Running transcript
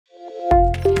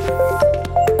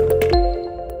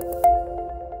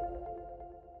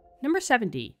Number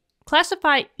 70.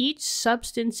 Classify each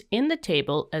substance in the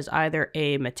table as either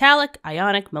a metallic,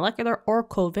 ionic, molecular, or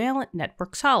covalent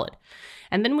network solid.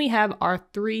 And then we have our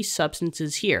three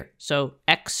substances here, so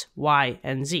X, Y,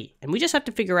 and Z. And we just have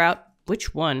to figure out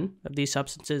which one of these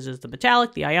substances is the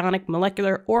metallic, the ionic,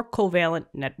 molecular, or covalent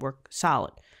network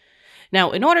solid.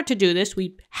 Now, in order to do this,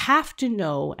 we have to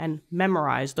know and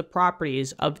memorize the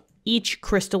properties of each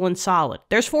crystalline solid.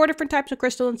 There's 4 different types of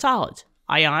crystalline solids: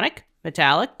 ionic,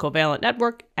 metallic, covalent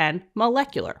network, and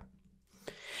molecular.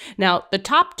 Now, the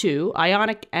top two,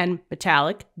 ionic and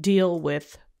metallic, deal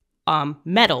with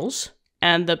metals,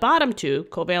 and the bottom two,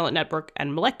 covalent network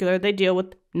and molecular, they deal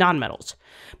with nonmetals.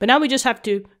 But now we just have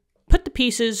to put the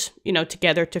pieces,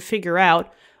 together to figure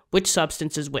out which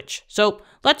substance is which. So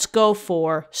let's go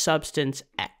for substance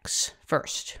X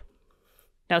first.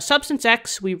 Now, substance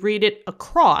X, we read it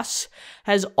across,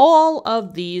 has all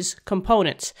of these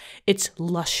components. It's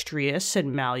lustrous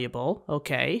and malleable,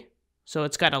 okay? So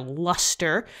it's got a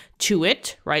luster to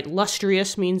it, right?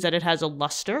 Lustrous means that it has a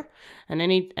luster, and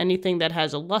anything that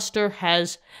has a luster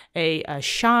has a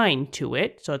shine to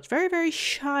it. So it's very, very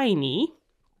shiny.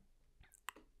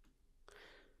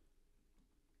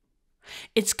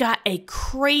 It's got a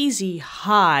crazy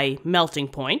high melting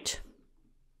point.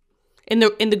 In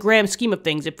the grand scheme of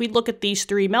things, if we look at these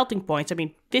 3 melting points,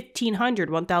 1,500,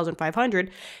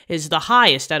 1,500 is the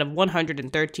highest out of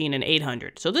 113 and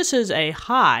 800. So this is a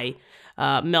high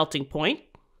melting point.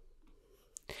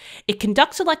 It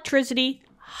conducts electricity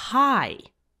high.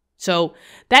 So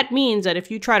that means that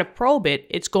if you try to probe it,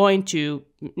 it's going to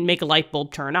make a light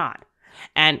bulb turn on.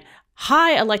 And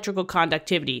high electrical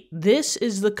conductivity, this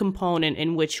is the component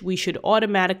in which we should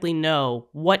automatically know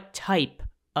what type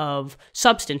of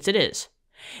substance it is.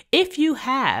 If you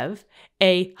have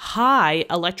a high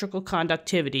electrical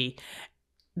conductivity,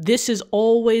 this is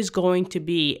always going to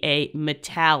be a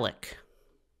metallic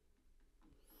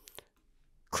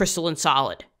crystalline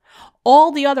solid.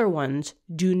 All the other ones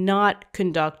do not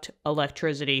conduct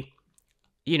electricity,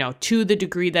 to the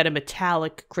degree that a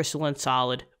metallic crystalline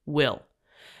solid will.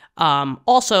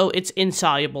 Also, it's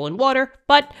insoluble in water,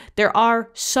 but there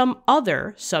are some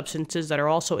other substances that are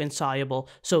also insoluble.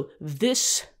 So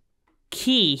this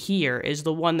key here is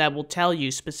the one that will tell you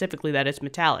specifically that it's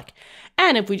metallic.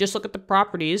 And if we just look at the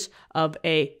properties of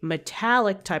a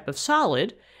metallic type of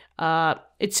solid,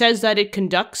 it says that it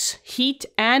conducts heat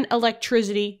and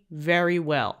electricity very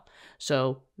well.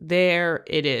 So there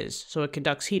it is. So it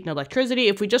conducts heat and electricity.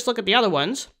 If we just look at the other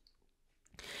ones,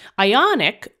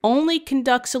 ionic only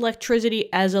conducts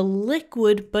electricity as a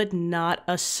liquid, but not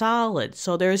a solid.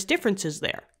 So there's differences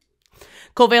there.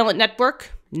 Covalent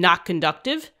network, not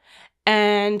conductive,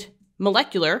 and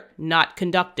molecular, not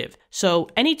conductive. So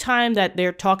anytime that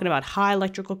they're talking about high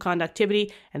electrical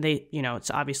conductivity, and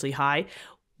it's obviously high,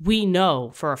 we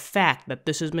know for a fact that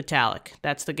this is metallic.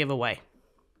 That's the giveaway.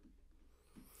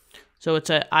 So it's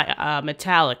a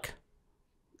metallic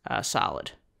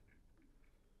solid.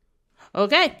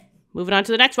 Okay, moving on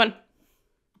to the next one.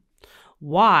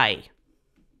 Y.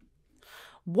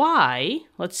 Y,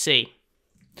 let's see.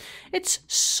 It's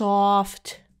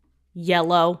soft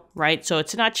yellow, right? So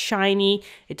it's not shiny.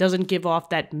 It doesn't give off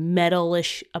that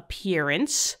metalish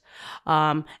appearance.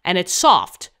 And it's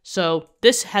soft. So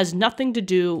this has nothing to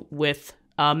do with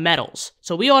metals.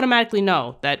 So we automatically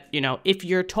know that, if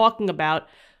you're talking about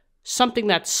something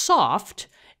that's soft,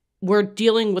 we're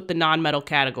dealing with the non-metal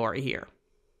category here.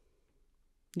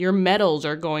 Your metals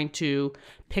are going to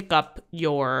pick up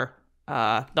your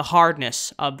the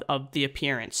hardness of the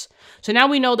appearance. So now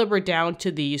we know that we're down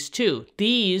to these two.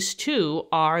 These two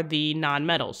are the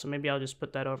non-metals. So maybe I'll just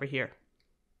put that over here.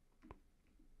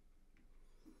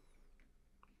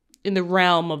 In the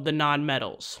realm of the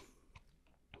non-metals.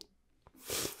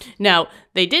 Now,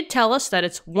 they did tell us that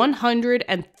it's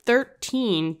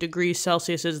 113 degrees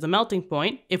Celsius is the melting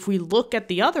point. If we look at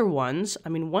the other ones,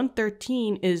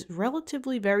 113 is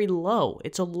relatively very low.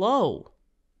 It's a low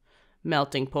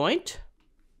melting point.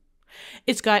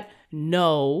 It's got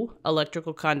no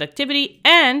electrical conductivity,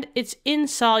 and it's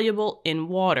insoluble in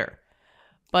water.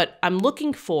 But I'm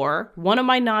looking for one of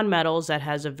my nonmetals that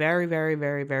has a very, very,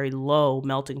 very, very low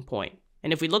melting point.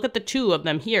 And if we look at the two of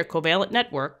them here, covalent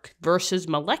network versus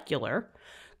molecular,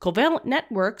 covalent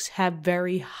networks have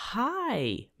very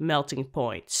high melting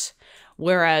points,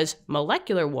 whereas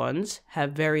molecular ones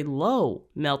have very low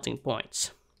melting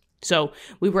points. So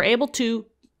we were able to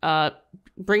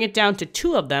bring it down to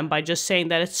 2 of them by just saying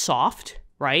that it's soft,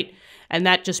 right? And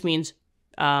that just means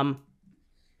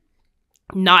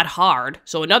not hard.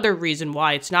 So another reason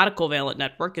why it's not a covalent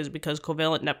network is because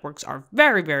covalent networks are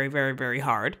very, very, very, very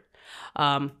hard.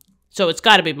 So it's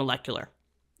got to be molecular.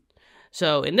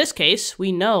 So in this case,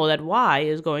 we know that Y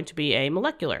is going to be a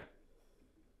molecular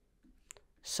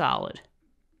solid.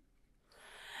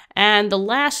 And the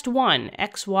last one,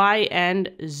 X, Y,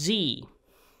 and Z.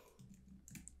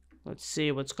 Let's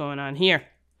see what's going on here.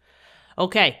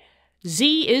 Okay,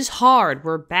 Z is hard.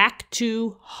 We're back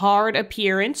to hard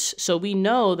appearance. So we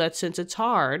know that since it's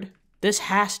hard, this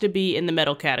has to be in the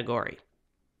metal category,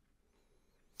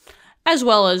 as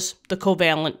well as the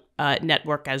covalent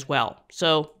network as well.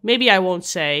 So maybe I won't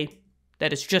say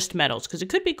that it's just metals, because it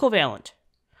could be covalent.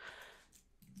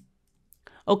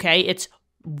 Okay, it's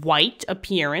white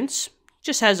appearance,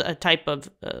 just has a type of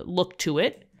look to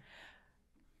it.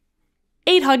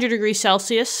 800 degrees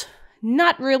Celsius,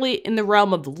 not really in the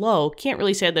realm of low. Can't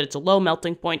really say that it's a low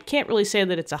melting point. Can't really say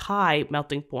that it's a high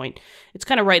melting point. It's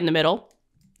kind of right in the middle.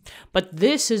 But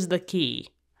this is the key,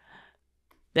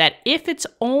 that if it's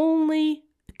only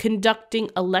conducting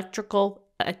electrical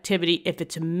activity, if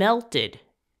it's melted,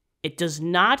 it does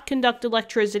not conduct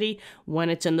electricity when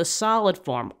it's in the solid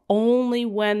form, only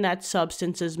when that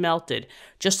substance is melted.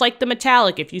 Just like the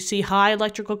metallic, if you see high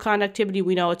electrical conductivity,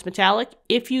 we know it's metallic.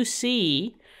 If you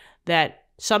see that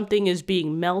something is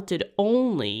being melted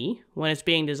only when it's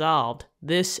being dissolved,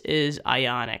 this is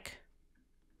ionic.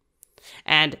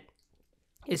 And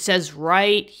it says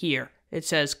right here, it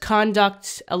says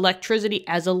conducts electricity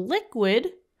as a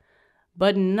liquid,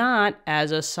 but not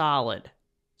as a solid.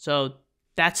 So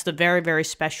that's the very, very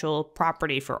special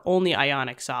property for only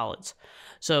ionic solids.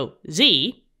 So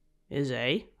Z is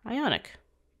a ionic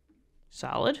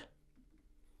solid.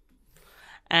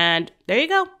 And there you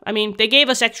go. I mean, they gave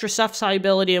us extra stuff,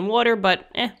 solubility in water,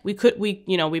 but we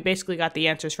basically got the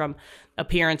answers from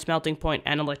appearance, melting point,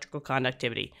 and electrical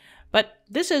conductivity. But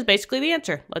this is basically the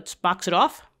answer. Let's box it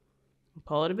off and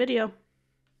call it a video.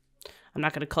 I'm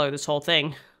not going to color this whole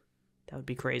thing. That would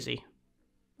be crazy.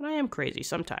 But I am crazy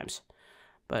sometimes.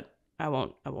 But I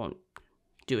won't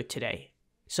do it today.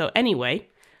 So anyway,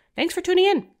 thanks for tuning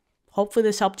in. Hopefully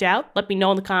this helped you out. Let me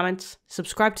know in the comments.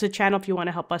 Subscribe to the channel if you want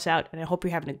to help us out. And I hope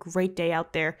you're having a great day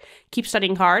out there. Keep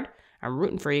studying hard. I'm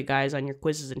rooting for you guys on your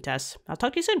quizzes and tests. I'll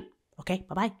talk to you soon. Okay,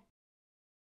 bye-bye.